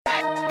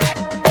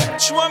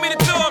What you want me to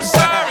do? I'm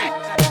sorry.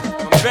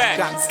 I'm back.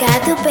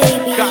 Gato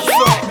baby.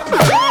 Ganso.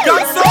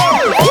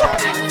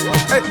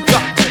 Hey,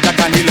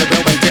 Jakanile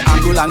wente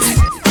ambulance.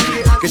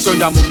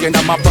 Kishonda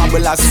mukenda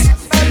mabambulas.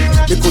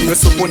 Bikunyo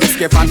supone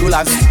escape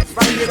ambulance.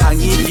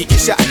 Anyi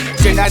isha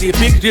kena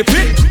repeat.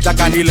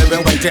 Jakanile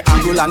wente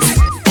ambulance.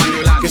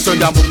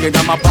 Kishonda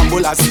mukenda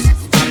mabambulas.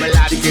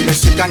 Dikine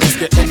shikan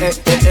escape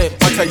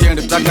What's a year in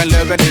the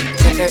Jakanile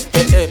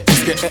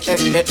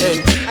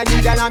I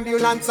need an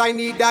ambulance, I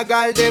need a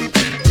girl them.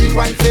 We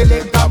want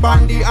select a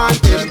bandy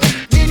anthem.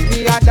 Need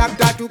me a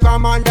doctor to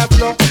come on the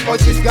floor.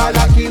 Cause this girl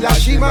a killer,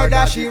 she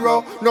murder, she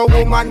raw. No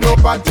woman, no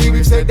party,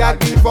 we said that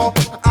before.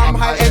 I'm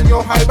high and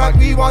you're high, but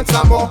we want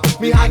some more.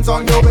 Me hands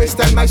on your waist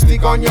and my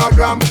stick on your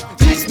drum.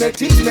 Teach me,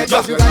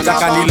 just you like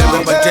Jakanile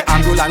wente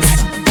ambulance.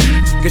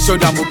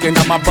 Kishonda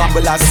mukenda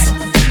mabambulas.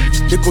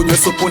 Bikunyo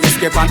supone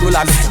escape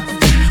ambulance.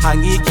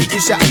 Angiki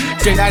isha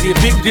kena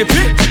repeat.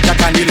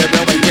 Jakanile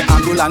wente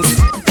ambulance.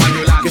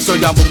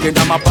 Kishonda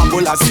mukenda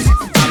mabambulas.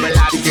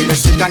 Dikine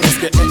shikan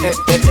escape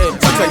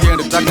What's a year in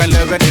the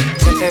Jakanile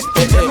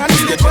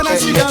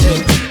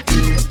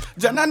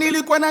Jana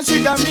nilikuwa na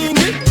shida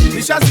mingi,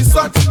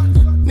 nishazisort,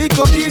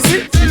 niko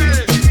easy.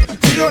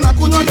 Ndio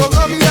nakunywa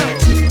ndogogio,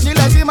 ni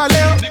lazima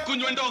leo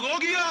nikunywe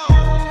ndogogio.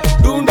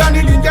 Dunda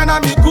nilingia na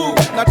miguu,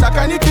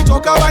 nataka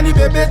nikitoka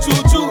wanibebe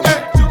chuchu.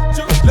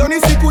 Leo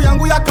ni siku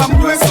yangu ya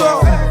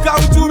kamnyweso,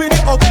 kaujumi ni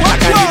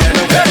okwacho.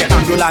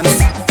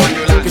 Ambulance,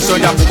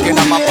 kishonda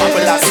mukenda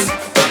mabambulas.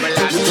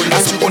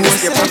 Nikuna supone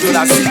escape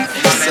ambulance.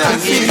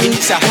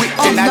 Angiisha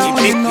kena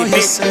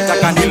repeat.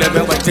 Jakanile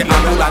wente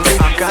ambulance.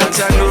 Catch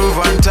a groove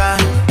one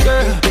time,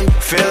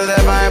 feel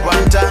the vibe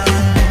one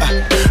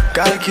time,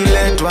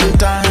 calculate one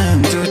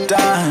time, 2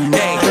 times.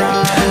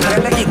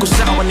 Hey, iko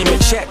sawa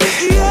nimecheck.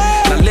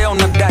 Na leo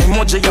nadai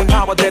moja ya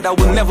power that I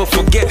will never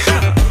forget.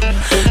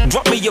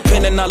 Drop me your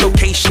pin and our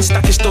location.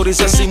 Staki stories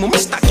za simu,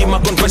 mistaki my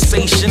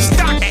conversations.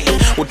 Hey,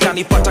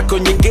 utanipata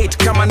kwenye gate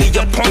kama ni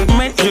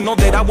appointment. You know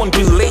that I won't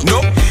be late.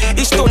 No,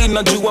 hii story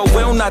najua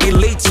well na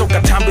relate. So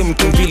katambe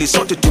mkimbili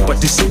sote tu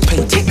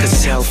participate. Take a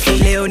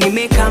selfie. Leo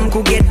nimekam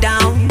ku get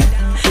down.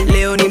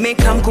 Leo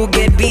nimekam ku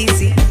get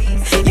busy.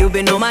 You've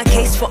been on my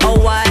case for a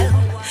while,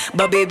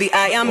 but baby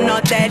I am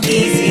not that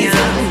easy.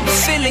 I'm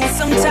feeling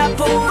some type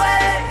of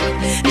way.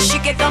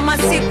 Nishike kama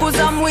siku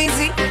za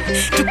mwizi,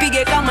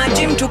 tupige kama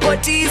gym tuko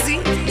tizi,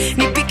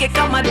 nipike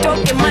kama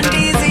toke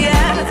mandizi.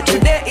 Yeah.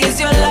 Today is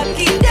your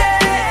lucky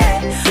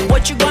day.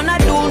 What you gonna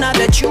do now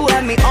that you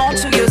have me all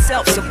to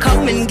yourself? So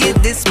come and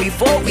get this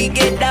before we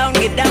get down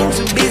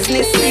to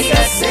business.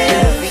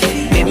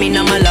 Baby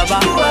now my lover,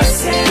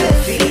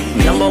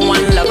 number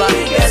one lover.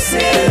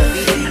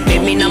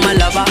 Baby now my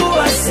lover,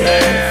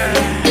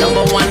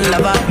 number one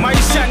lover.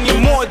 Maisha ni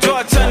moja,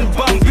 wacha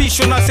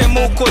nibambisho.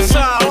 Nasema uko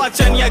sawa,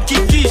 wacha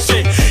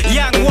nihakikishe.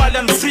 Young wild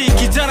and free,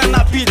 kijana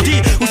na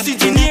bidii.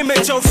 Usijinyime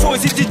cha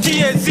ufozi,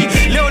 jijiezi.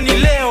 Leo ni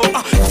leo,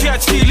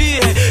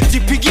 jiachilie.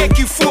 Jipigie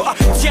kifua,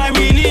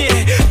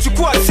 jiaminie.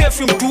 Chukua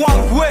selfie mtu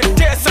wangu we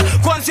tesa.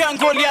 Kwanza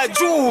ngoli ya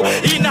juu,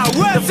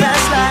 inaweza.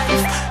 Fast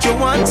life,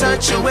 you one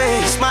touch away.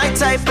 It's my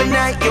type of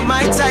night, you're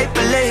my type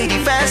of lady.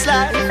 Fast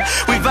life,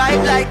 we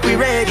vibe like we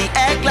ready.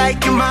 Act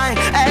like you're mine,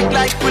 act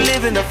like we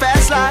living a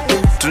fast life.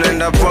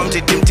 Tunaenda prom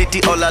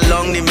titi all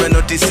along.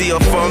 Nimenotice your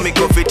form,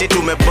 iko fiti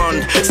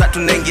tumebond. Sa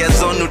tunaingia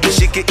zone,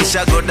 utushike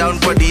kisha go down.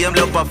 Kwa DM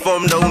leo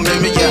perform na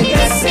umeme ya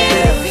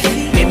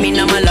Baby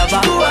now my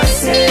lover,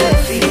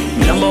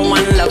 number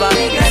one lover.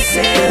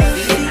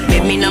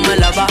 Baby now my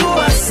lover,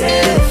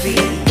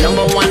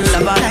 number one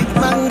lover. like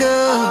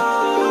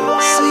mango,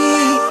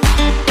 sweet.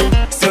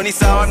 Sioni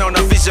sawa na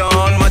una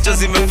vision. Macho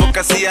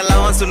zimefocus, si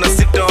allowance una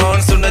sit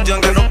on. So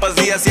unajonga no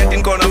pazia, si ati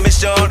niko na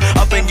mission.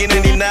 Hapa ingine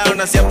ni nayo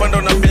na si hapa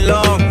ndo na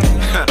belong.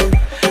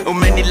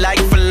 Umeni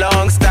like for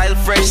long, style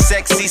fresh,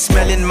 sexy,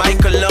 smelling my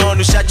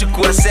cologne.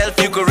 Ushachukua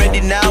selfie, you go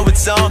ready now,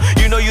 it's on.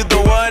 You know you the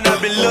one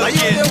I've been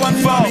looking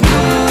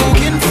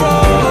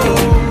for.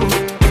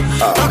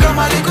 Now come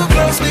a little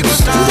close, we go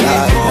start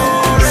it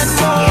more and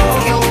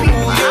more.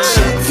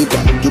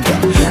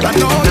 I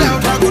know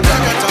that I go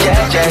down.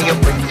 Jaja, you're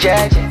pretty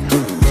Jaja.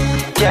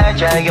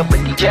 Jaja, you're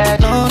pretty Jaja.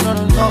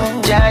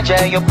 No. Jaja,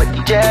 you're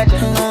pretty Jaja.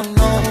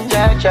 No.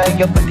 Jaja,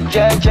 you're pretty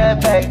Jaja,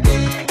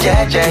 baby.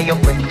 Jaja, you're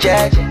pretty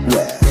Jaja.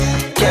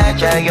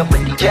 Jaja, you're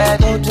pretty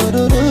Jaja.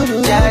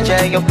 Jaja,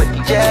 you're pretty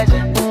Jaja.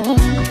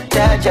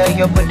 Jaja,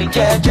 you're pretty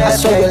Jaja. I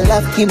swear your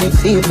love give me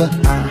fever.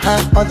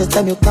 All the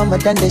time you come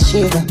and the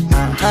shiver.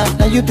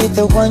 Now you be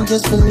the one,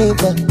 just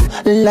believe it.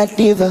 La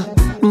diva,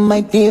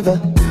 my diva.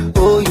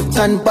 Oh, you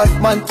turn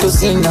Batman to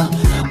Zina.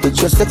 With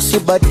your sexy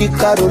body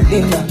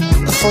Carolina.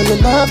 For your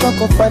love I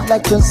go fight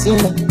like John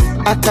Cena.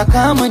 Hata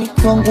kama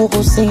nikiwa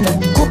nguvu sina.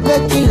 Kupe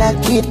kila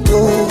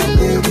kitu,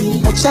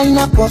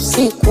 mchana kwa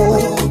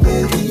siku.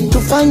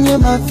 Tufanye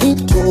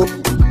mavitu,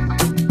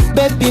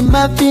 baby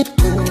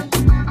mavitu.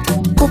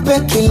 Kupe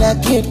kila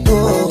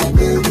kitu,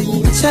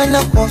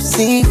 mchana kwa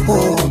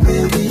siku.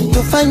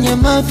 Tufanye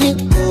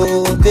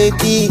mavitu,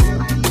 baby.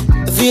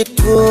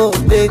 Vitu,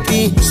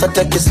 baby.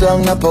 Sata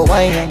kislang na pa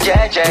wine.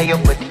 Jaja,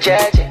 you're pretty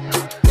Jaja.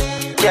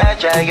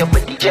 Jaja, your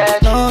body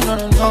jaja. No, no,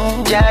 no,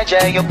 no.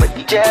 Jaja, your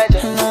body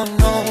jaja. No,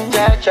 no.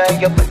 Jaja,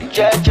 your body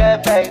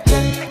jaja, baby.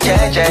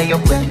 Jaja, your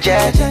body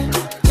jaja.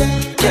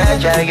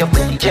 Jaja, your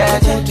body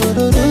jaja.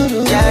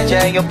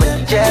 Jaja, your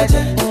body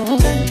jaja.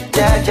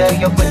 Jaja,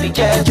 your body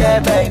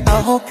jaja, baby.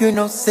 I hope you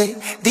know say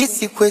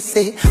this you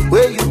say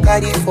where you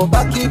carry for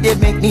back it they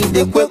make me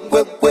the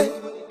quick.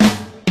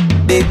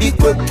 Baby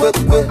quick.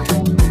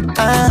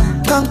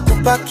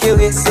 Kankupa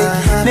kiwese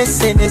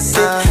nese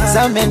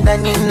zamenda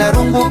nina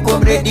rungu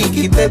kumredi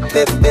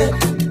kipepepe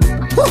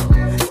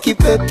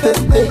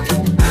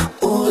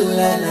ooh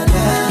la la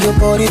la. Your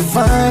body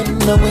fine,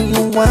 now when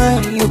you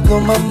whine you blow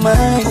my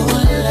mind. Ooh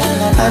la la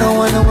la. I don't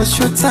wanna waste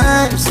your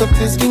time, so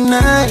please be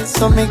nice,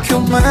 so make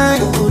your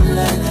mind. Ooh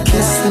la la la.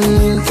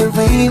 Kissing in the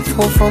rain,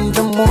 fall from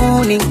the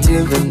morning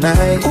till the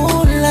night.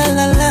 Ooh la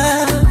la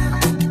la.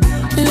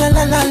 La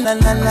la la la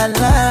la la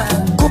la.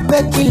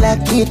 Kupe kila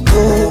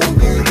kitu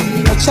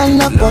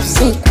mchana kwa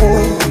siku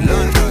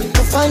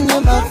tufanye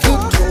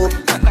mavitu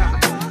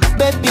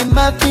baby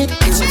mavitu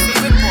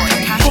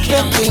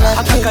kupe kila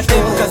kitu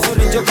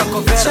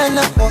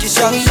mchana kwa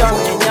siku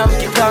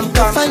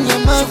tufanye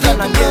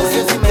mavitu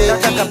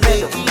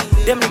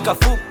dem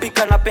nikafupi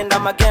kanapenda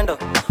magendo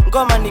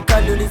ngoma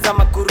nikaliuliza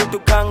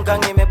makurutu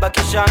gangang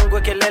imebakisha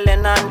ngwe kelele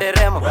na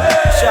nderemo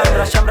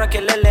shamra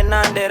kelele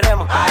na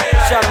nderemo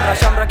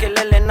shamra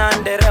kelele na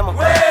nderemo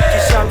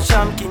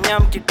kisham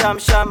kinyam kitam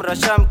shamra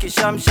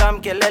kisham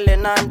kelele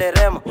na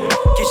nderemo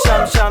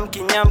kisham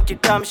kinyam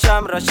kitam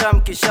shamra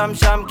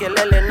kisham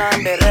kelele na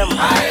nderemo.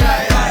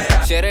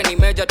 Sherehe ni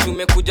meja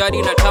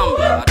tumekujadi na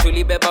tamba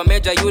tulibeba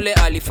meja yule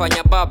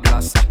alifanya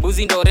bablas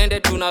buzi ndo rende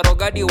tuna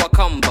rogadi wa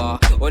kamba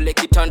ole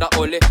kitanda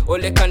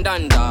ole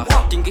kandanda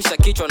tingisha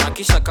kichwa na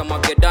kisha kama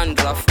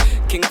gedandraf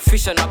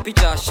kingfisher na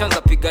picha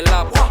shanza piga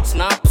lap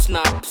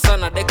snap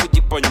sana dai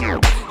kujiponya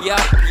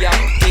yap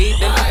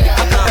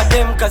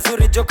kadem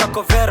kazuri joka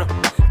kovero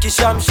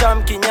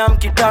kisham kinyam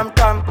kitam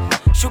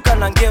shuka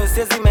na ngeo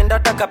sezi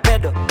mendata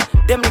kapedo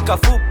dem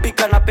nikafupi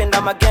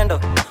kanapenda magendo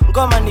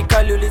ngoma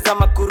nikaliuliza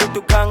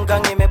makurutu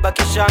gangang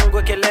imebakisha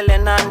ngwe kelele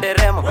na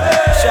nderemo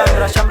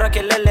shamra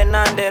kelele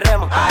na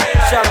nderemo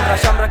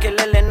shamra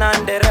kelele na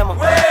nderemo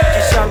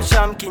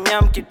kisham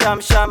kinyam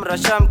kitam shamra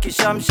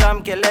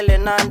kisham kelele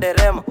na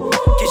nderemo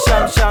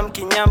kisham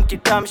kinyam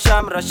kitam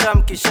shamra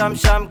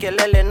kisham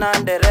kelele na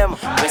nderemo.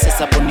 Pesa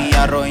sabuni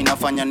ya roho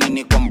inafanya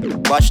nini kwa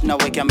bash na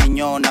weka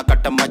minyo na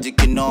kata maji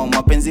kino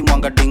mapenzi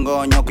mwanga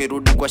dingonyo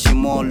kirudi kwa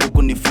shimo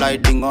luku ni fly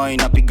dingo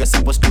inapiga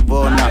simple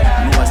stivona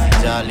nuwa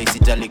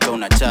sijali kwa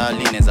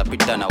unachali neza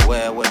pita na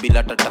wewe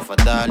bila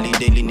tatafadhali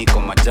daily niko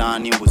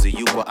majani mbuzi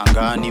yuko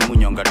angani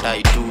munyonga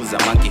tai tu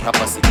zamaki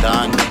hapa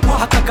sidani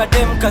haka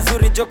kadem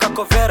kazuri joka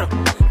kovero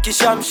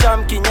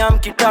kisham kinyam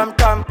kitam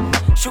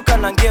shuka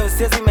na ngeo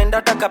sezi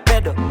mendata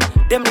kapedo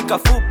dem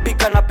nikafupi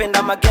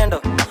kanapenda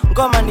magendo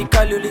ngoma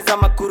nikaliuliza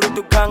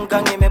makurutu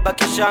gangang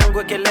imebakisha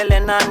ngwe kelele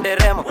na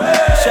nderemo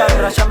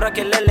shamra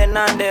kelele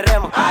na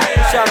nderemo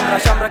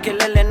shamra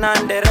kelele na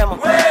nderemo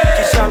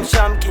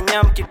kisham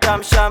kinyam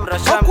kitam shamra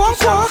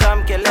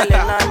kisham kelele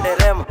na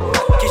nderemo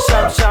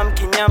kisham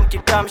kinyam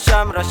kitam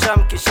shamra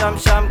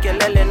kisham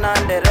kelele na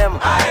nderemo.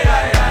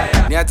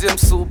 Niaje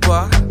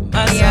msupa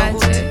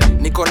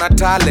niko na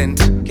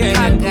talent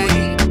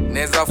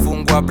neza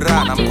fungwa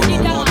bra na mkono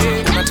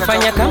mmoja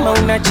fanya kama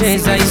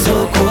unacheza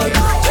isoko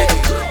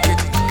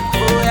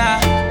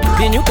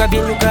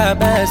binyuka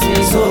basi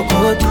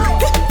isoko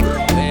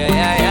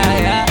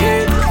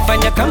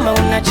fanya kama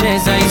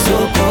unacheza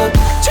isoko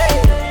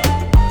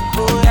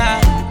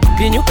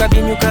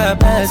binyuka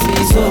basi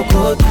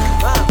isoko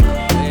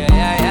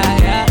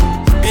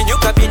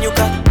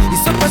binyuka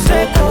isoko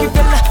seka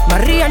kivela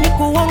Maria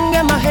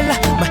nikuonge mahela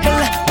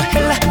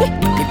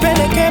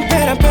nipeleke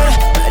mpera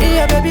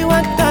Maria baby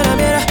wantana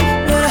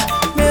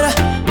mera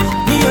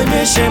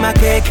nionyeshe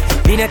makeke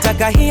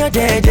ninataka hiyo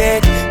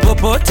dede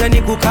popote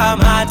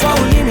nikukamata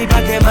ulimi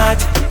pake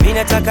mate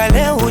ninataka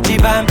leo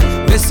ujibambe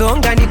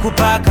wesonga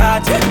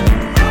nikupakate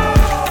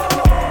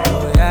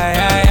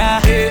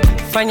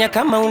fanya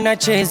kama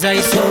unacheza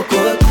isoko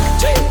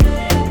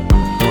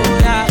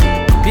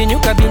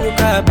binyuka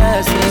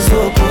basi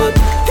isoko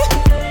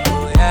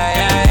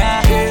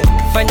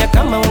fanya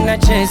kama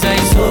unacheza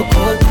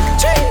isoko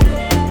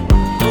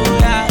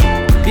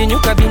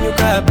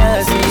binyuka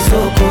basi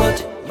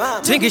isoko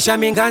tingisha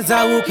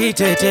minganza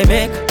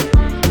ukitetemeka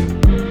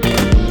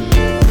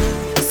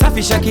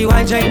safisha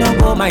kiwanja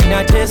inogoma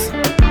inatesa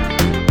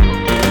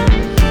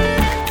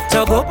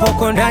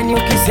togopoko ndani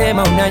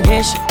ukisema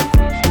unanyesha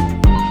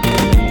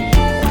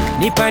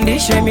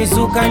nipandishe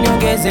mizuka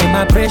nyongeze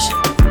mapresha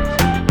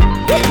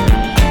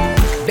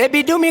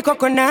baby do me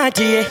coconut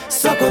yeah.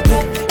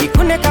 Sokoto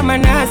ikune kama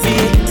nazi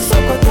yeah.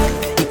 Sokoto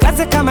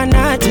ikaze kama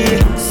nati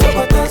yeah.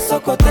 Sokoto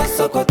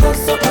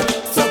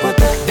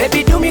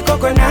baby do me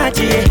coconut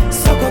yeah.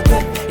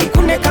 Sokoto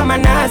ikune kama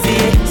nazi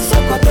yeah.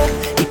 Sokoto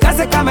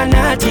ikaze kama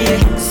nati yeah.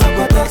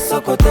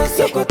 Sokoto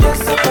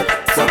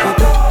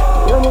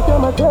Yoni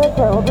kama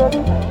tete oh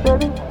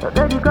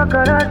baby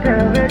coconut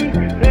ready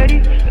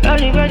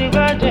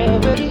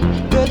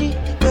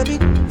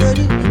ready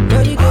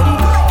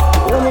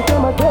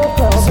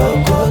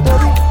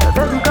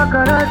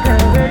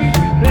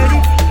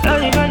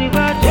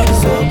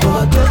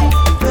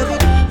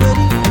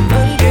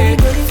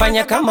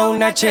fanya kama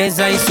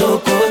unacheza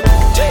isoko.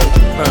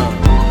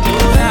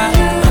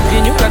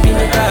 Binyuka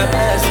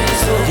basi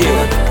isoko.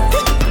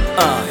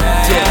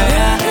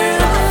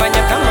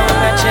 Fanya kama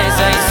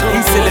unacheza isoko.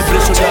 In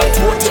celebration ya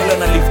watu wote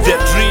wana live their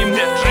dream.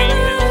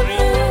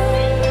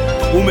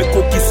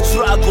 Umekoki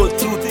struggle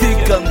through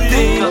thick and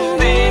thin.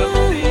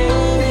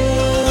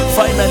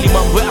 Finally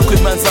mambo yako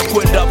imeanza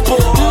kwenda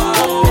poa.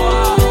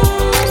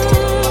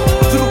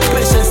 Through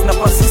patience na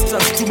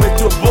persistence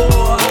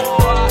tumetoboa.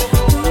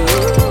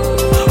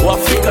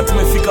 Waafrika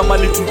tumefika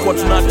mali tulikuwa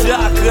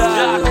tunataka.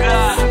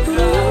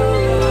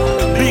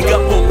 Big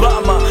up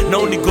Obama,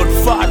 now ni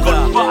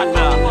Godfather.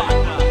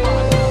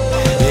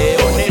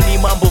 Oneni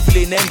mambo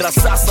vile inaenda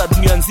sasa,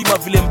 dunia nzima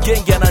vile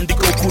mgenge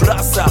anaandika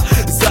ukurasa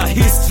za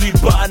history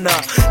bana,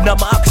 na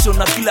maaction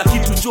na kila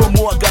kitu Joe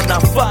Mwaga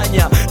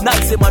nafanya.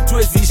 Nasema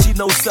tuwezi ishi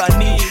na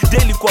usanii,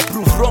 daily kwa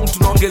prove wrong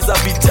tunaongeza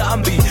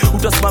vitambi.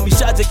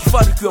 Utasimamishaje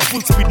kifaru kwa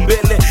full speed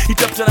mbele,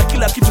 itapita na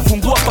kila kitu,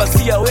 fungua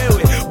pazia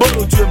wewe. Bora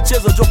ujue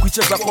mchezo jo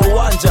kuicheza kwa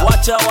uwanja.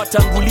 Wacha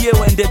watangulie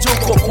waende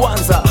joko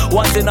kwanza,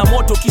 wanze na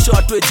moto kisha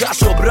watoe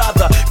jasho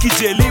brother.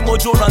 Kijelimo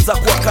jo unaanza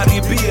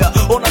kuwakaribia,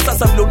 ona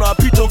sasa vile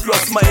unawapita ukiwa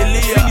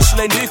smilia. Finish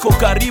line iko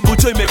karibu,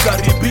 cho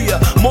imekaribia,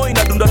 moyo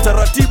inadunda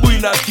taratibu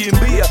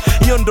inakimbia.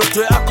 Hiyo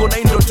ndoto yako na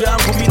ndoto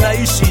yangu mimi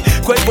naishi,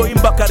 kwa hivyo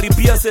imba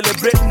karibia,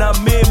 celebrate na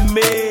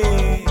meme.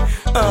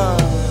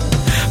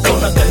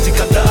 Kauna kanji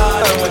kadhaa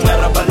na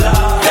manyara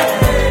balaa,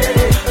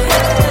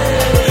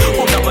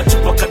 una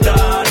machupa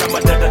kadhaa na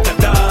madada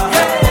kadhaa.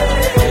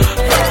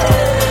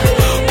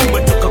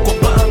 Umetoka kwa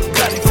bank,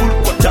 gari full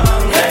kwa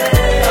tank.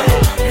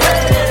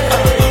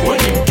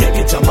 Wani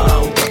mgege jamaa,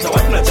 upata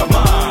watu na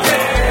jamaa.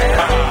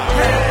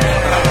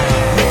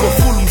 Niko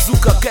full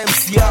mzuka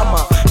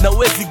KMCama, na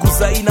wezi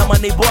guzaina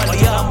maneibo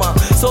aliyama.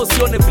 So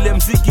sione vile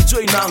mziki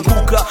jo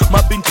inaanguka,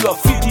 mabinti wa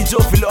fiti jo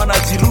vile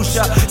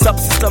wanajirusha.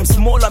 Subsystem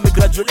small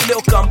amegraduate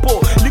leo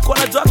kampo, liko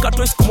na jaka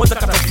to siku moja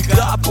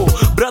katafika hapo.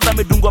 Brother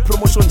amedungwa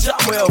promotion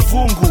jamo ya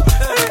vungu.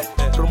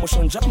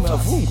 Promotion jamo ya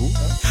vungu.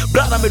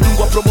 Brother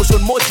amedungwa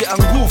promotion moja ya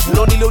nguvu.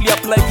 Leo nile uli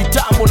apply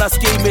kitambo na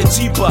sikia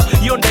imejipa.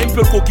 Hiyo ndio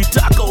impyo kwa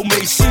ukitaka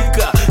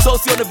umeishika. So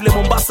sione vile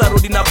Mombasa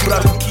road na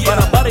kurarukia.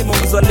 Barabara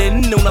imeongezwa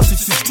lane 4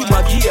 unaswitch tu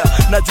magia.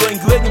 Najua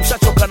wengi wenu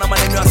mshachoka na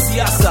maneno ya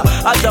siasa.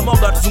 Acha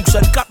moga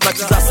tuzungusha nikap na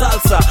chiza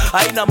salsa.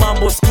 Haina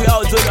mambo siku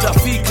yao jo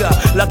itafika.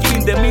 Lakini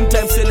in the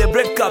meantime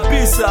celebrate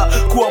kabisa.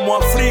 Kuwa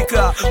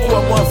Mwafrika,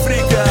 kuwa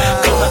Mwafrika.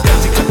 Kuna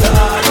kazi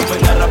kadhaa na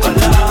manyara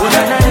balaa.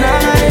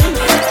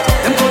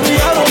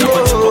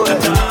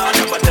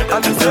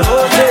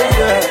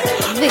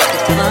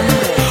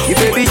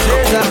 Baby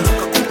cheza,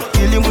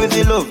 kill him with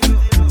the love.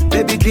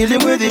 Baby kill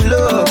him with the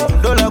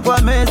love. Dola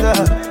kwa meza,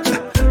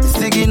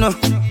 sigino,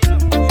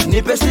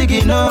 nipe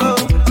sigino.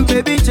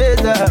 Baby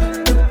cheza,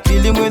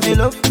 kill him with the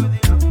love.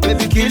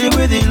 Baby kill him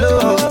with the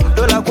love.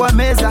 Dola kwa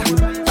meza,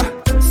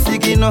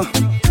 sigino,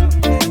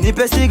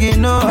 nipe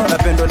sigino.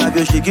 Napendo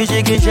navyo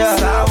shikishikisha,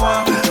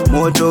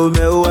 moto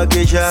umeua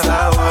kisha,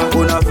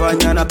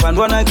 unafanya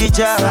napandwa na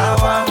kicha.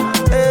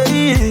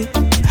 Hey,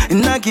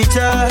 na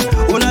kicha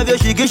unavyo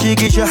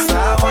shikishikisha,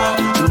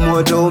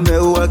 moto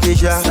umeua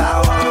kisha,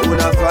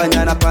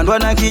 unafanya napandwa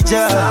na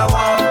kicha.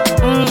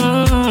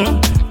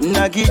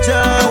 Na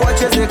kicha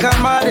wacheze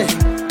kamare,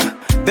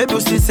 baby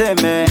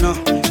usiseme no.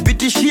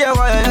 Pitishia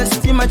waya ya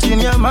stima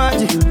chini ya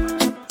maji,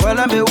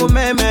 walambe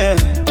umeme,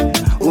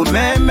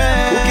 umeme.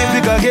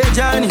 Ukifika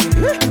gejani,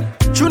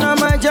 chuna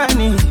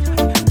majani,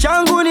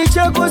 changu ni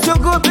chako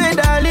sogope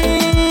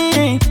dali.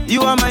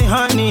 You are my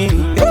honey,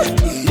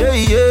 yeah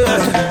yeah.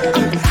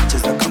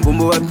 Cheza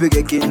kambumbu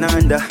wapige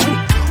kinanda,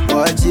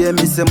 waachie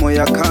misemo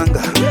ya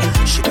kanga.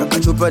 Shika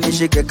kachupa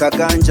nishike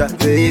kaganja,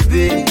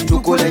 baby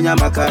tukule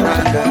nyama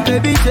karanga.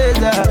 Baby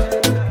cheza,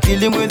 kill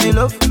him with the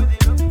love.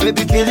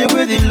 Baby kill him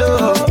with the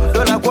love.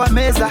 Dola kwa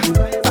meza,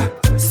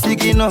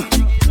 sigino,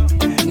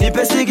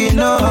 nipe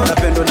sigino.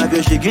 Napendo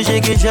navyo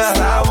shikishikisha,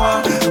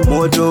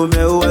 moto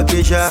umeua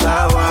kisha,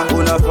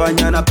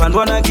 unafanya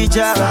napandwa na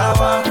kicha.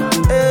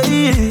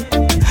 Hey,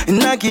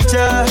 na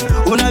kicha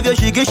unavyo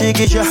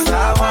shikishikisha,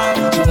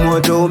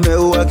 moto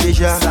umeua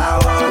kisha,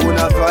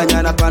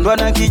 unafanya napandwa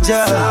na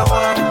kicha.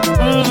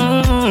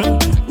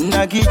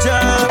 Na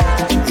kicha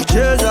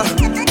cheza,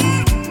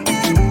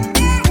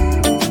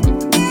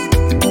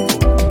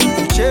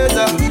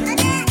 cheza.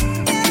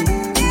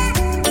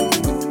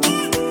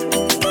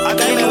 I've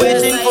been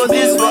waiting for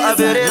this for a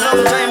very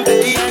long time,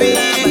 baby.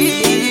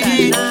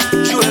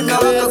 Shueka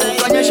waka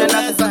kukanyesha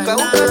na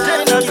kukauka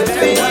tena,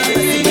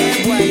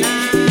 baby.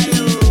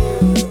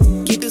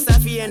 Kitu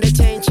safi and the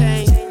chain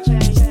chain.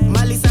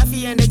 Mali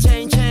safi and the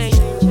chain chain.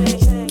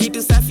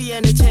 Kitu safi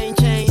and the chain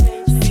chain.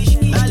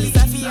 Mali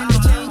safi and the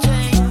chain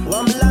chain.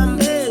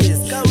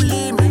 Wamlambez,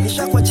 kauli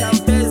mrenisha kwa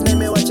champez.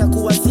 Nimewacha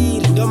kuwa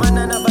siri. Ndio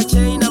maana na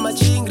bachain na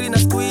machingri na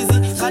squeezy.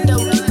 Hata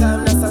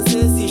ukikam na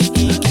sansesi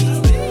shikiki.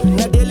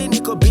 Na daily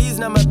niko biz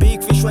na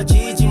mabig fish wa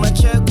jiji.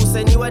 Macheku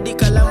saini wadi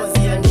kalamu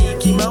ziani.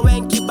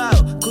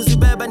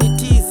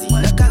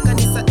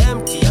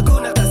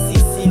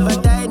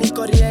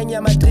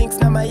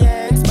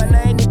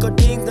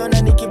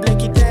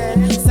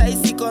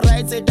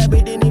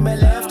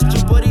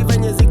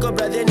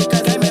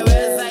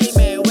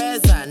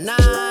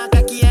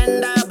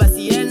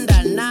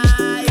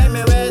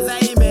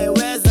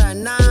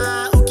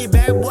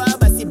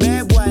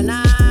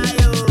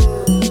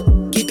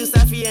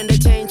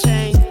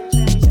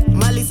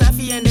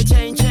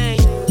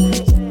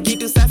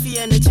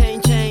 and the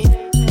chain chain.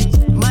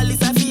 Mali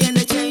Safi and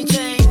the chain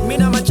chain.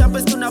 Mina ma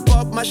champers tuna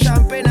pop ma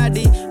champagne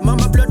adi.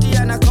 Mama ploti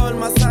ana call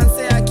ma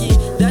sanse aki.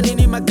 Dani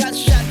ni ma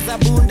gunshot za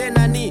bunde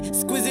nani.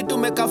 Squeeze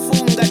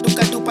tumekafunga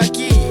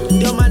tukatupaki.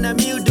 Ndio maana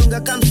mi udunga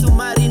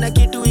kamsumari na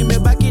kitu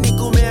imebaki ni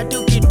kumea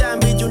tu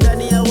kitambi.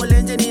 Jundani ya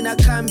wolenje nina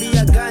kambi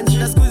ya ganji.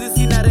 Na squeeze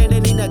sina rene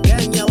nina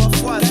ganya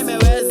wafuasi.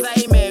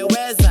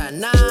 Imeweza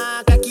na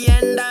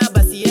kakienda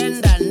basi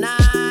enda na.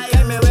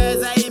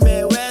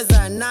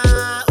 Imeweza na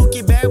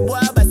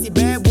ukibebwa basi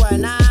bebwa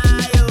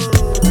nayo.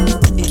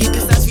 Kitu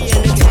safi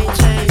and the chain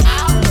chain.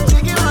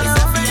 Mali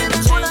safi and the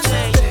chain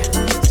chain.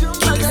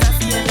 Kitu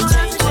safi and the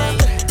chain chain.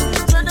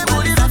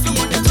 Mali safi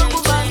and the chain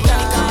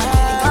chain.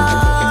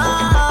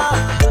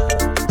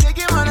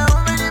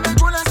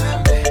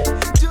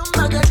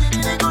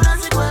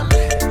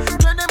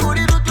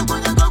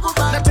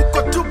 Na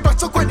tuko tupa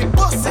so kwenye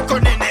boss iko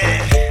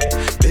nene.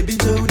 Baby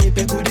Joe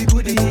nipe goody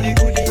goody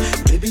goody.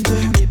 Baby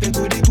Joe nipe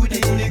goody goody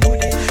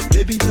goody.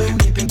 Baby Joe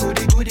nipe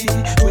goody goody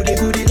goody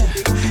goody la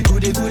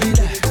goody goody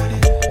la.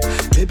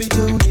 Baby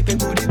Joe nipe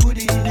goody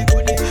goody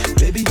goody.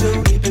 Baby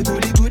Joe nipe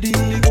goody goody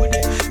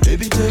goody.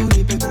 Baby Joe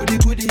nipe goody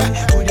goody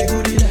goody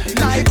goody la.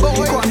 Night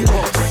boy on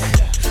boss.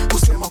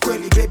 Kusema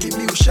kweli baby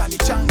mi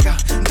ushanichanga.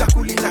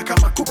 Nitakulinda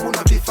kama kuku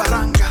na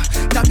vifaranga.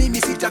 Na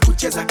mimi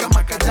sitakucheza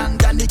kama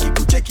kadanda.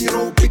 Nikikucheki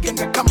roho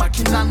pigenga kama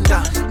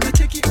kinanda. Na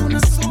cheki una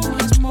so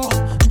much more.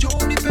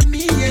 Njoo nipe mi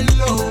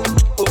yellow.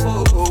 Oh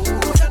oh oh.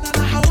 Kutana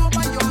na hawa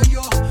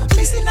mayoyo.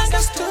 Mi sinanga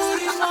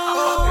story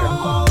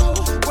more.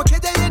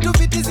 Wakeja yetu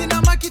viti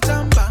zina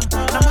makitamba.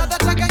 Na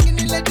madataka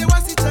nginilete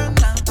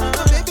wasichana.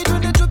 Na baby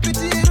tunde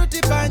tupitie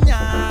ruti banya.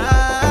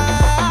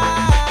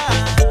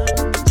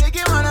 Cheki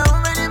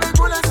mwanaume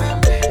nimekula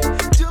sembe.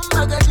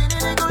 Chumba kachini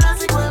nikuna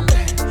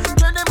sikwembe.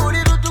 Twende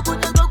Muriru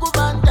tukunye kwa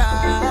kubanda.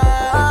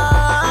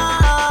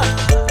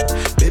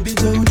 Baby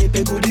Joe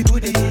nipe goody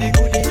goody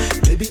goody.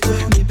 Baby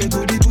Joe nipe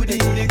goody goody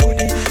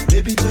goody.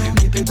 Baby Joe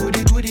nipe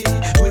goody goody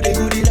goody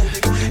goody la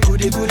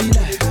goody goody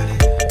la.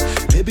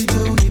 Baby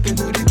Joe nipe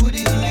goody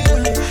goody.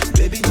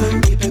 Baby Joe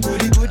nipe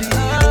goody goody.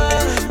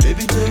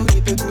 Baby Joe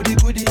nipe goody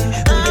goody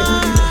goody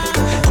goody la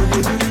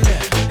goody goody la.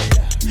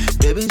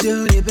 Baby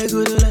Joe nipe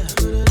goody la.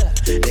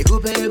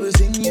 Nikupe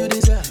everything you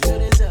desire.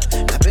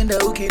 Napenda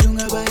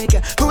ukidunga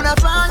baika.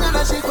 Unafanya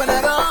nashikwa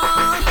na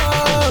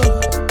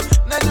roho.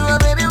 Najua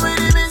baby we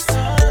miss.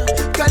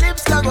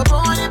 Calypso kako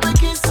poa nipe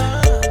kiss.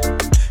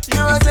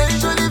 You are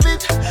sexually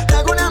fit.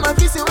 Hakuna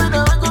mafisi wendo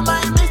wangu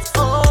my miss.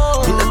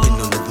 Oh.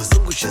 Napenda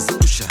unavyozungusha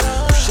zungusha.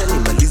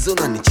 Ushanimaliza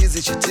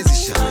unanichizisha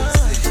chizisha.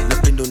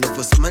 Napenda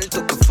unavyosmile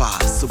toka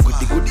far. So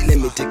goody goody let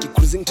me take you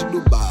cruising to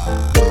Dubai.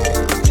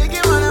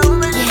 Cheki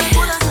mwanaume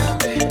nimekula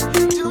sembe.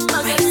 Chumba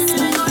kachini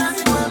nikuna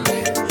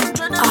sikwembe.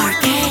 Twende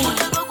Muriru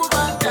tukunye kwa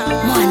kubanda.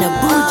 Mwana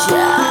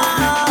buja.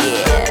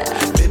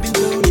 Baby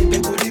Joe nipe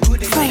goody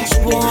goody. French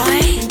boy.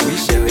 Flame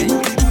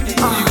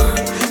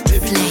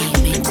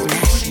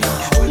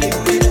International.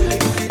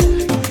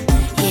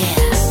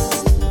 Yeah.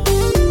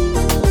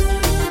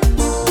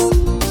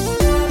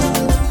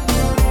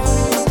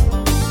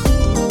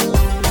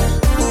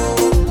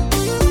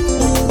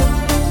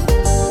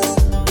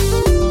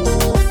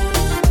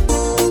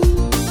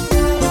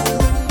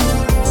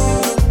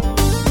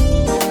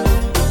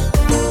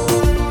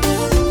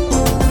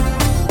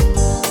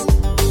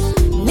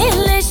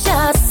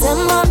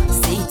 Nilishasema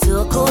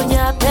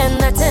sitokuja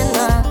penda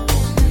tena,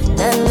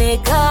 na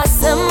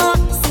nikasema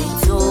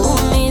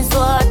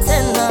sitoumizwa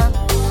tena.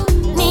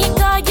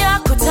 Nikaja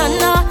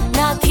kutana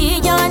na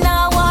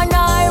kijana wa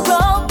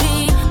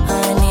Nairobi,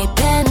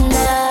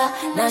 anipenda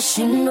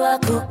nashindwa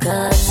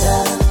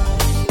kukata.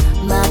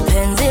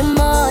 Mapenzi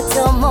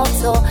moto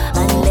moto,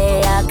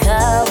 ande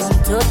akawa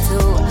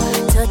mtoto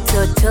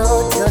toto toto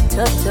toto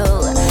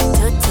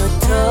toto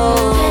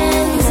toto.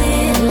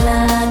 Penzi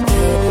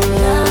lake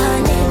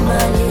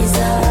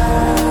lanimaliza.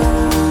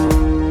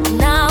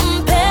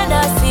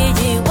 Nampenda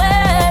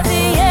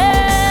sijiwezi yeye.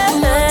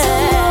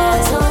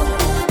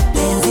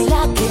 Penzi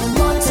lake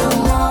moto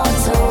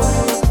moto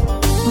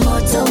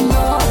moto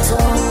moto.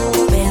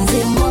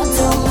 Penzi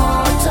moto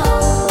moto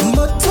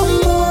Moto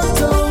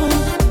moto.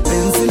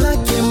 Penzi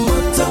lake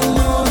moto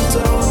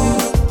moto.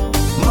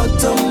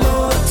 Moto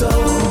moto.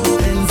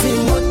 Penzi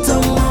moto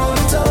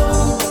moto.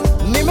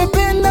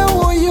 Nimependa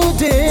huyu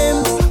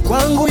dem.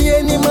 Kwangu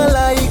ye ni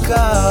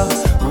malaika.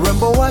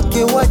 Urembo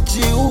wake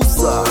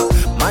wajiuza.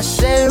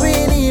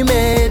 Masheri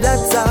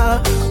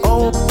nimedata.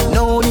 Oh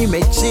no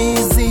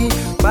nimechizi.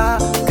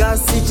 Baka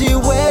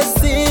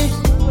sijiwezi.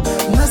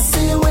 Na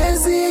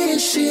siwezi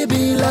ishi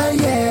bila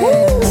ye.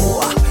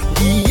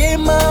 Ndiye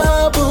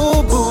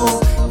mabubu.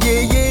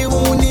 Yeye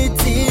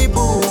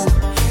unitibu.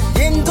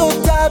 Yendo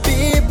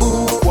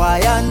tabibu. Kwa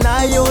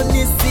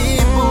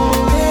yanayonisibu.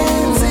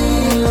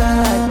 Penzi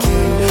lake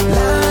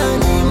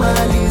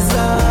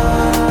lanimaliza.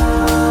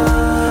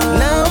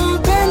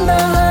 Nampenda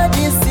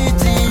hadi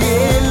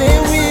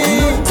sijielewi.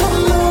 Moto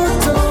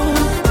moto.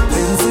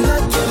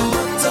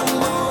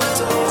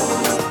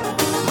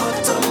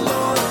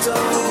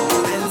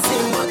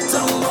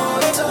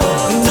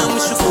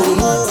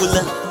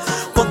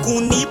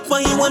 kunipa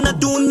hewa na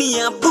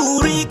dunia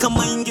bure.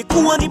 Kama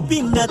ingekuwa ni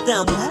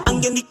binadamu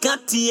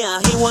angenikatia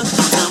hewa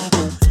kitambo.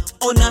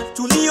 Ona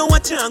tulio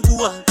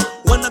wachagua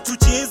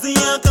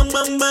wanatuchezea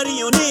kama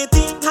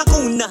marioneti.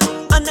 Hakuna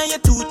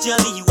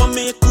anayetujali,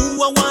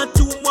 wamekuwa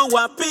watu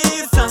wa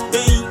pesa.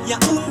 Bei ya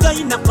unga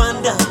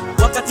inapanda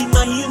wakati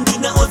mahindi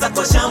naoza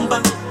kwa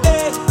shamba.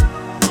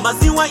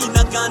 Maziwa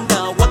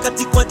inaganda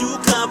wakati kwa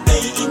duka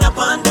bei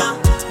inapanda.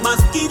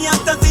 Maskini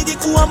atazidi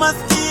kuwa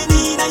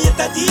maskini na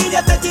yetajiri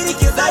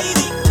atajirike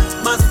zaidi.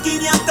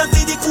 Maskini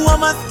atazidi kuwa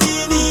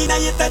maskini na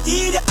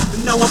yetajiri.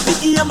 Na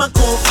wapigia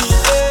makofi,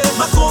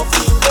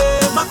 makofi,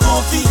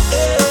 makofi.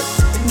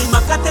 Ni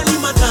makateli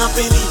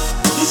matapeli,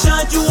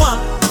 nishajua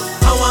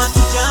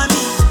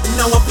hawatujali.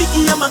 Na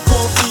wapigia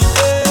makofi,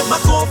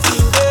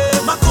 makofi,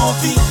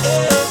 makofi.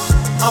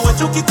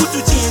 Hawachoki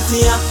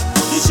kutuchezea,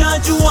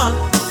 nishajua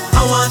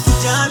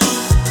hawatujali.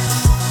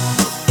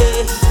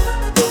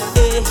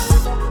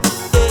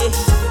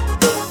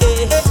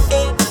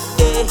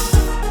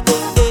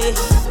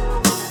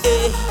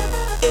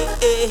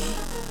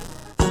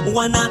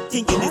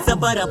 Wanatengeneza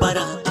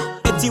barabara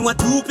eti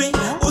watupe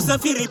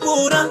usafiri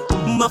bora.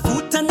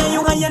 Mafuta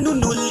nayo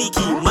hayanunuliki,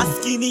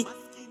 maskini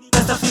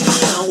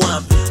tasafiria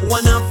wapi?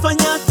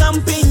 Wanafanya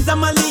kampeni za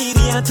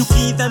malaria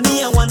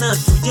tukidhania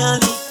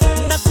wanatujali,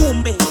 na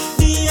kumbe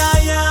nia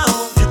yao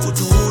ni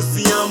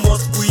kutuhusia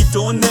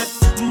mosquito net.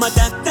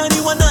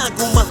 Madaktari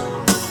wanagoma,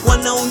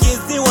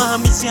 wanaongezewa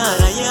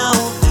mishahara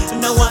yao,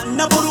 na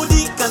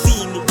wanaporudi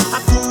kazini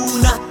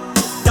hakuna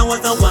dawa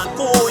za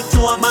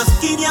wagonjwa.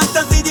 Maskini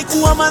atazidi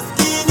kuwa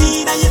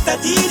maskini na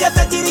yetajiri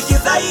atajirike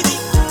zaidi.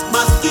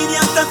 Maskini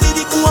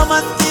atazidi kuwa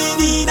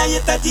maskini na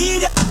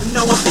yetajiri.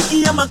 Na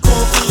wapigia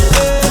makofi,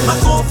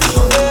 makofi,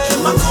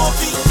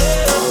 makofi.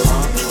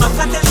 Ni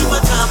makateli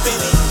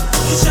matapeli,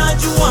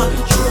 nishajua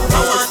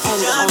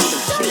hawatujali.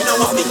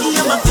 Na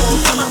wapigia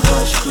makofi,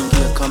 makofi.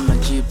 Ingia kama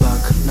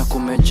G-Bag na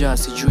kumejaa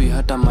sijui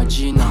hata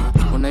majina.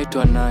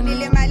 Unaitwa nani?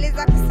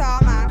 Nilimaliza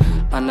kusoma.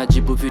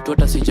 Anajibu vitu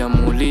hata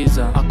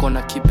sijamuuliza.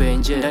 Akona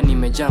kibenje ndani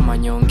imejaa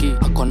manyongi.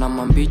 Akona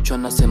mambicho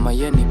anasema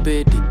ye ni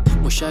bedi.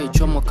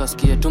 Ushaichomwa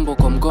kasikia tumbo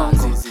kwa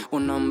mgongo.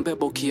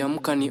 Unambeba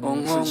ukiamka ni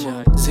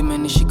ongongo.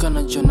 Zimenishika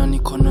na jona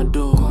niko na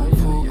do.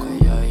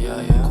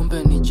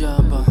 Kumbe ni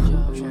jaba.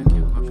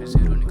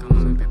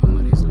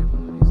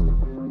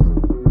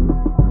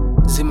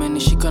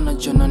 Zimenishika na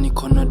jona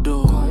niko na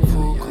do.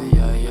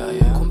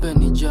 Kumbe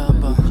ni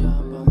jaba.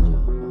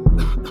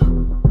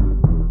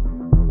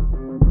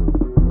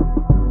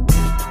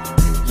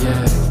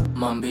 Yeah,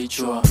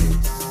 mambichwa.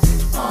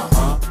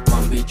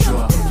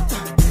 Mambichwa.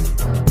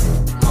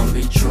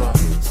 Mambichwa.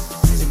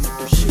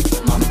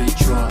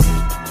 Mambichwa.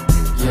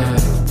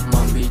 Yeah,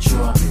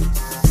 mambichwa.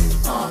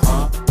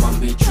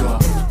 Mambichwa.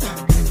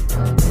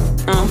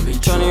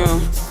 Mambichwa.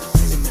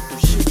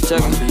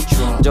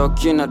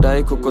 Joki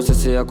nadai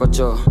kukosesea kwa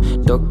choo.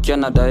 Dokia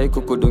nadai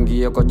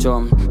kukudungia kwa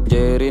chom.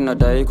 Jerry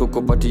nadai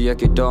kukupatia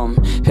kidom.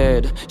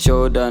 Head,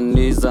 shoulder,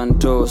 knees and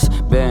toes.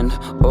 Bend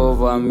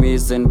over,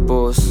 knees and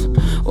pose.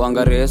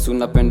 Wangaresu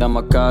unapenda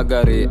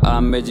makagari.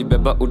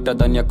 Amejibeba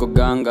utadhani yako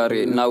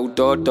gangari. Na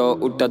utoto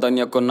utadhani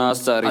yako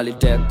nasari.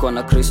 Alitekwa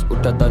na Chris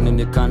utadhani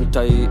ni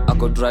kantai.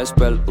 Ako dry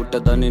spell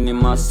utadhani ni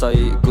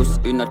Masai. Gus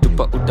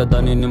inatupa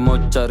utadhani ni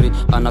mochari.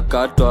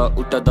 Anakatwa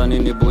utadhani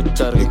ni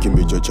buchari.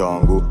 Kimbicho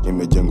changu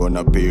nimejengwa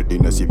na pedi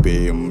na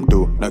sipei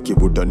mtu. Na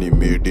kivuta ni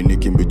medi. Ni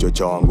kimbicho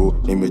changu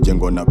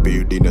nimejengwa na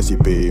pedi na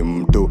sipei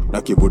mtu.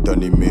 Na kivuta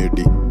ni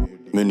medi.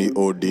 Mini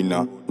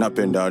odina,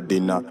 napenda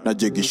dina. Na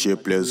jigi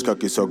shapeless,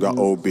 kakisoga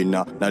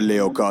obina. Na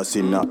leo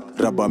kasina,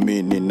 raba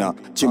minina.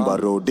 Chimba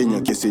rodi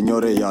nyaki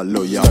sinyore ya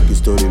loya. Saki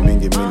story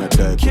mingi mina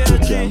dae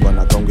kukukiamba.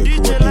 Na kaunge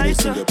kuwa tiri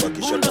singe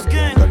bakisha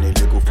takianga.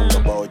 Nilikufunga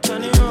bao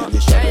jani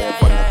nilisha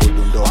refa. Na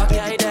kudundo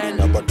mtiki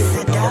na bado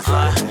vina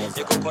wafa.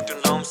 Niko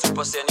kutuna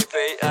msupase ni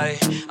pay ai.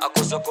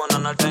 Akusokona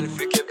na ten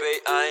fike bay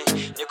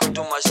ai. Niko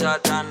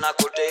tumashata na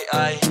kutei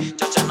ai.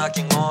 Chacha na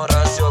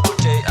kingora siwa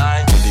kutei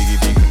ai. Digi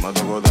digi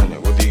madogodanya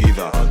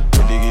wodigida.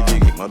 Digi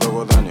digi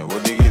madogodanya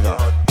wodigida.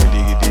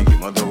 Digi digi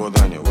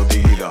madogodanya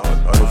wodigida.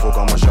 Arufu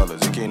kama shala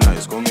zikina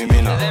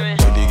iskumimina.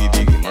 Digi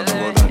digi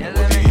madogodanya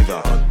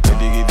wodigida.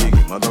 Digi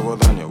digi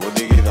madogodanya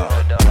wodigida.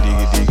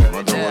 Digi digi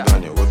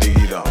madogodanya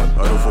wodigida.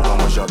 Arufu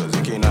kama shala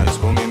zikina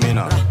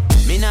iskumimina.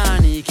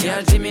 Minani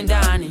kialti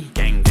mindani.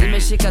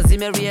 Zimeshika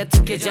zimeria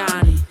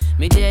tukejani.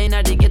 Media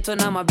ina digeto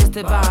na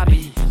mabiste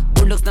babi.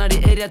 Bulldogs na the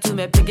area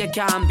tumepiga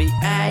kambi.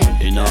 Ay.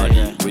 In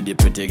order with the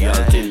pretty girl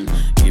thing.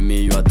 Give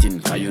me your thing,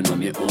 cause you know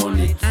me own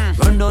it.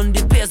 Run down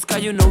the pace,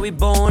 cause you know we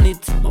born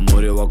it.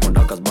 Mamuri wako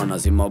ndaka zbana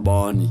si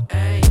mabani.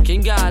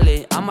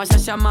 Kingale ama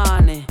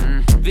shashamane.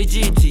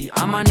 Vijiti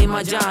ama ni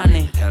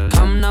majane.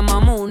 Kamna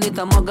mamu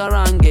nitamwaga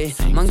range.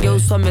 Mange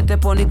usome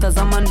tepo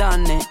nitazama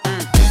ndane.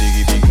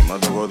 Digi digi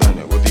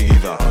madogodanya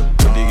wodigida.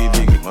 Digi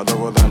digi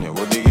madogodanya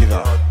wodigida.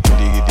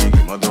 Digi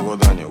digi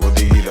madogodanya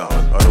wodigida.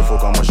 Arufu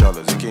kama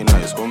shala zikina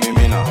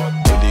iskumimina.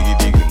 Digi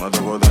digi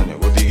madogodanya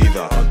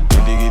wodigida.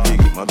 Digi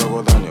digi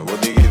madogodanya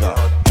wodigida.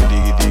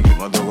 Digi digi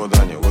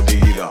madogodanya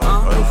wodigida.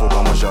 Arufu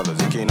kama shala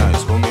zikina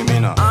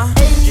iskumimina.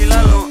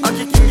 Kilalo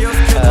akikinga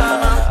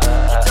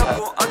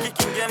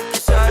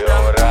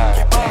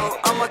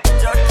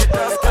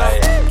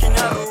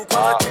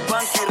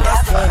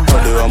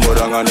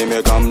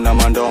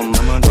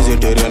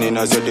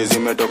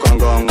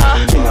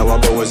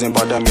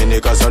uzimpata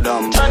mini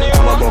kasadam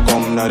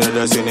mabokom na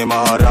rede sini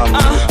maharam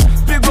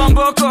pigwa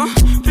mboko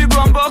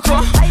pigwa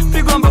mboko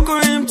pigwa mboko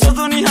hii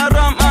mchezo ni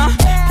haram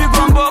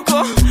pigwa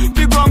mboko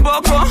pigwa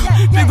mboko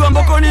pigwa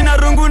mboko ni na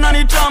rungu na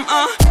ni tam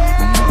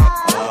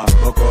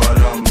boko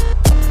haram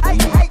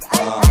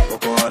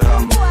boko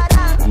haram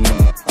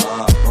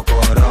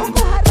boko haram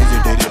hizi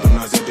diri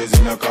tunazete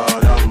zina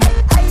karam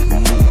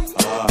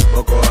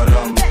boko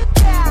haram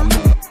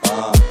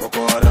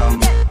boko haram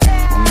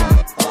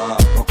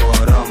boko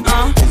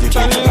haram hizi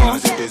diri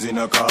tunazete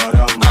zina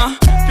karam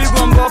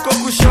pigwa mboko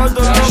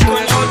kushoto mboko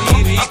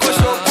nyoto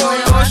akosho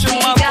kosho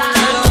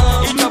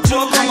mapo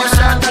itapoko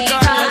mashaka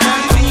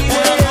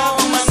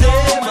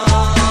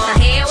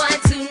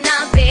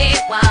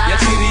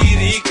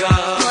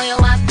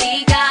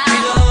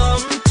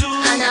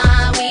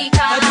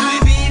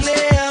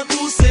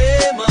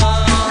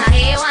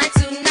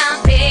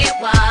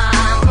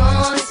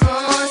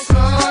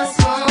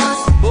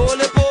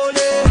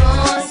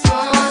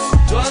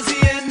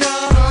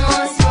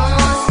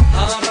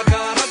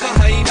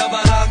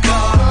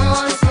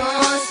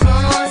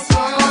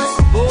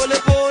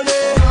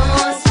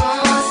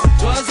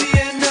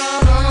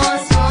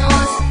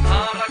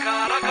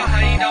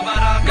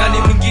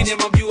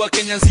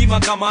Kenya nzima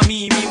kama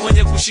mimi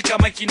mwenye kushika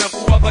maiki na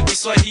kuwapa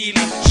Kiswahili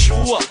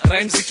shua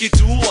rhymes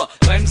kitua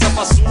rhymes za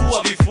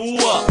pasua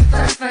vifua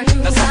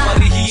na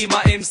safari hii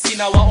ma MC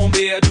na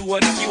waombea dua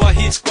nikiwa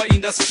hit kwa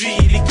industry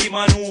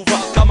likimanuva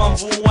kama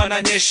mvua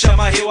na nyesha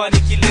mahewa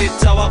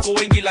nikileta wako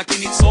wengi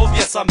lakini it's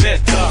obvious I'm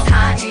better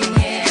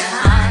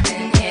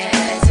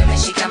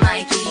tumeshika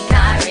maiki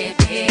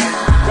karibia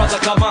brother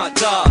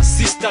kamata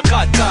sister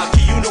kata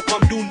kiuno kwa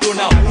mdundo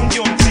na huu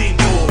ndio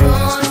mtindo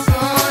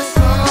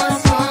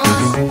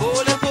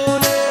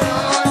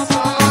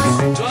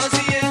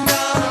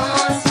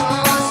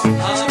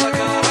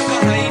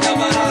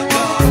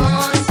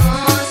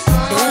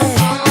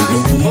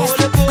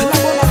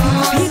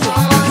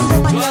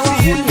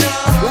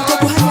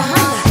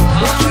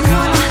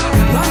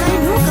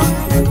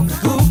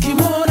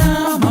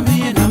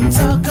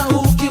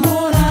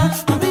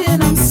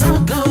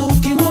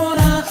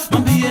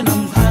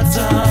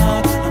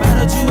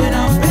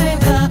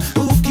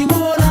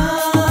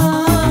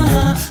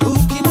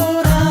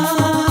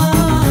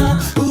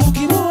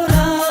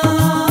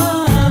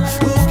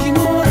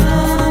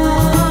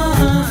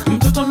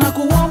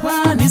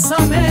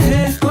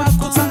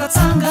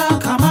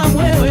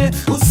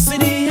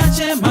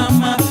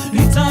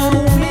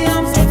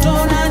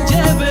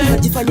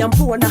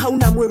na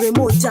hauna mwewe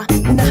moja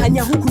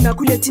unahanya huku na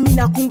kule timi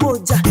na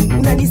kungoja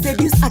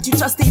unaniseduce ati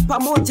trust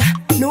pamoja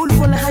na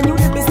ulikuwa na hanya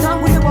ule best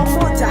wangu ile wa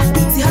moja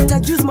si hata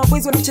juice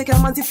maboys wanakuchekea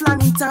manzi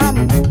fulani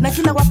mtaani na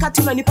kila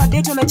wakati unanipa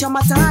date na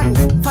chama taani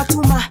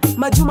Fatuma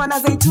Majuma na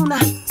Zaituna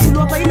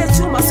suluapa ile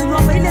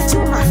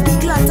chuma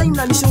kila time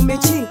unanisha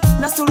umechill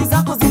na stories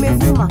zako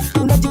zimevuma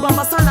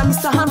unajibamba sana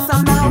Mr.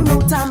 Handsome na hauna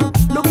utamu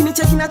ndio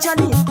kinicheki na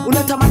chani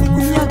unatamani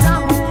kunyia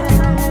damu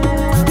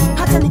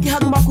hata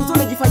nikihaguma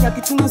kuzona jifanya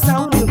kitungu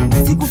saumu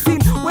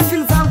sikufeel we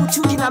feel zangu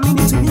chuki na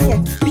mimi tulie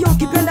pia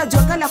ukipenda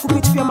jua kali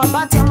kupitupia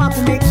mabati ama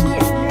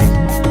kumekie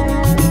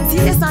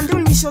zile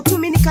sandul ni show tu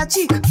mimi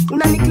nikachika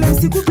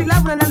unaniclaim sikupi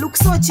love na look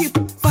so cheap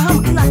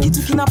fahamu kila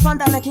kitu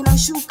kinapanda na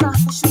kinashuka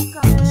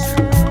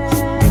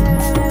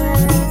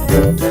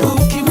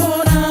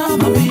ukimona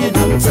mambie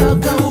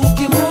namtaka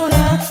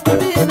ukimona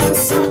mambie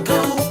namsaka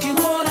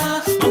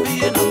ukimona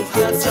mambie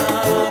namkata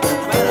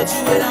bara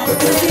jue na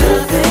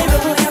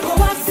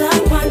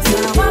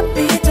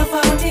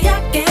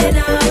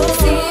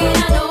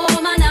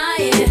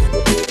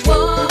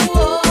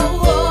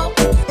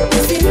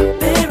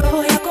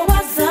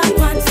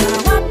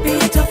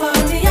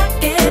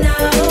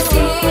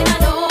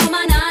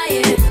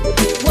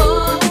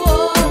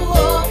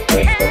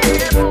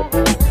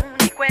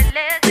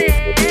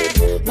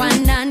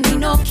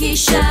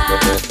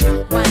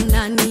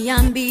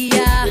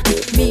wananiambia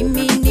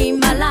mimi ni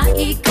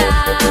malaika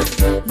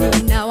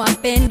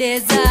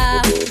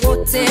ninawapendeza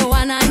wote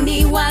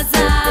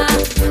wananiwaza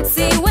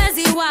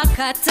siwezi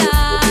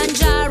wakata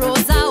njaro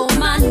zao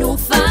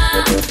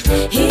manufaa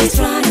He's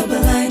trying to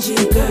blind you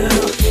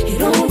girl he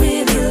don't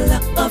really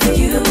love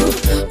you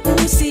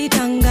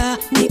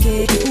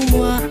usidanganyike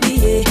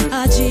umwambie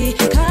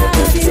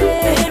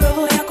ajikate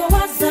roho yako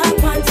waza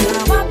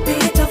kwanza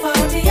wapi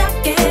tofauti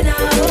yake na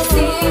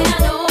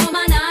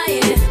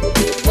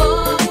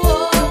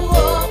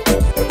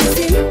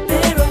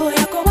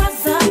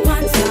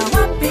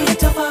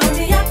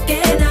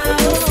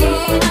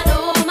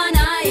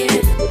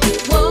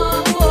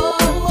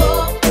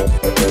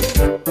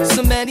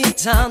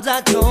times I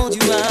told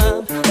you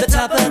I'm the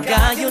type of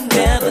guy you'll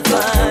never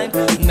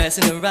find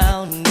messing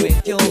around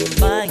with your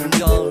mind,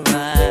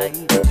 alright.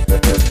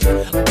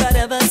 But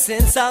ever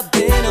since I've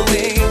been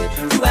away,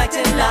 you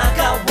acting like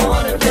I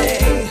wanna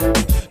play.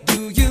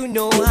 Do you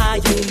know how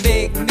you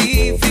make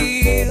me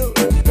feel?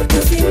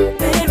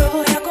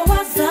 roho yako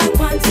waza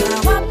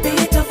kwanza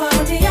wapi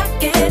tofauti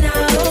yake na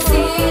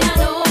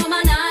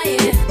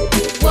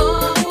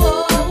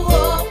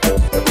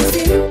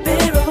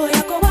roho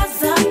yako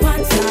waza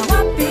kwanza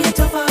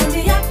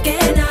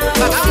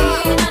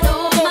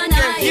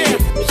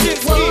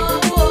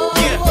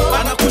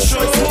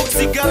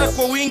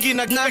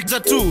inagnaja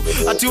tu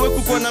ati wewe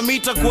kuwa na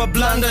mita kuwa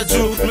blanda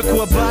juu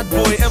nimekuwa bad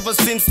boy ever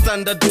since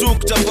standard 2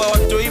 kuchapa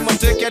watoi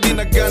mateke hadi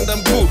na ganda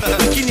mkuu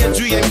lakini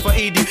ajui ya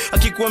faidi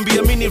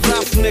akikuambia mimi ni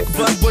roughneck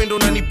bad boy ndo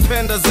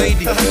unanipenda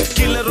zaidi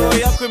kila roho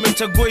yako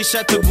imechagua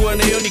ishachagua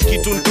na hiyo ni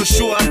kitu niko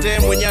sure hata yeye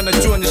mwenyewe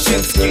anajua ni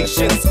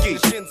Shinski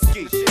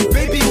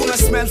baby una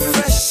smell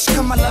fresh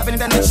kama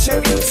lavender na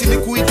cherry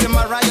sinikuite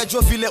Mariah jo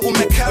vile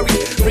umecarry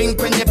ring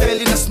kwenye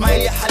belly na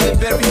smile ya Halle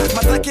Berry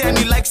matake ni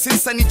like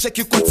since ani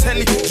cheki kwa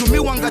telly jumi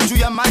wanga juu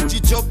ya maji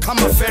jo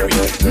kama ferry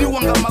ni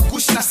wanga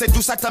magushi na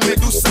sedusa hata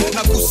medusa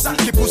na kusa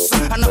kibusa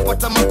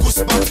anapata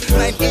magusba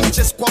 9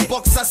 inches kwa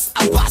boxers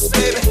abas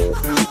baby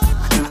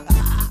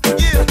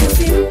yeah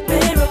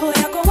simpe roho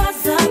yako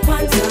waza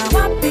kwanza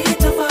wapi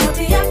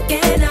tofauti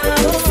yake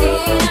nao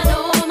sina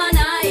noma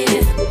naye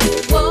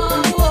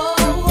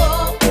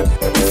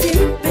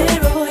simpe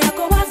roho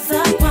yako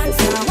waza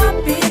kwanza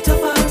wapi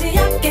tofauti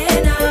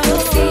yake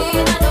nao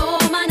sina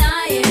noma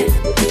naye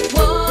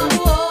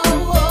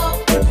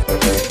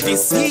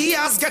This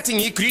year's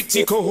getting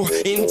critical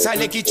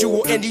intellect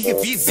you and the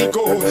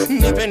physical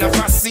nipe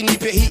nafasi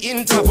nipe hii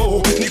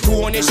interval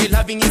nikuoneshe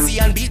loving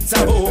is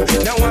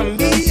unbeatable na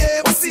wambie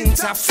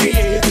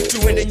wasintafie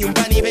tuende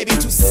nyumbani baby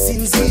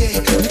tusinzie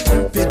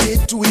nikupe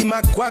date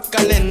ima kwa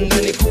kalenda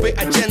nikupe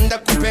agenda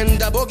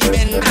kupenda bogi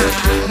benda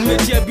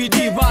nimetia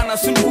bidii bana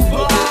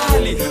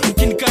sinikubali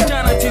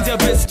ukinikatana chenja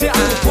best yako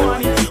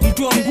kwani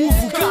mtu wa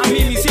nguvu kama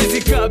mimi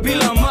siwezi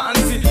kabila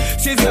manzi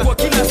siwezi kwa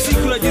kila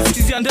siku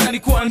najisikizia ndani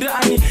kwa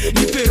ndani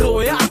nipe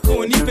roho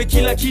yako nipe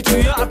kila kitu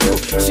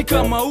yako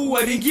shika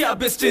maua ringia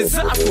beste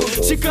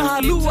zako shika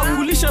halua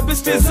kulisha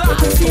beste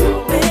zako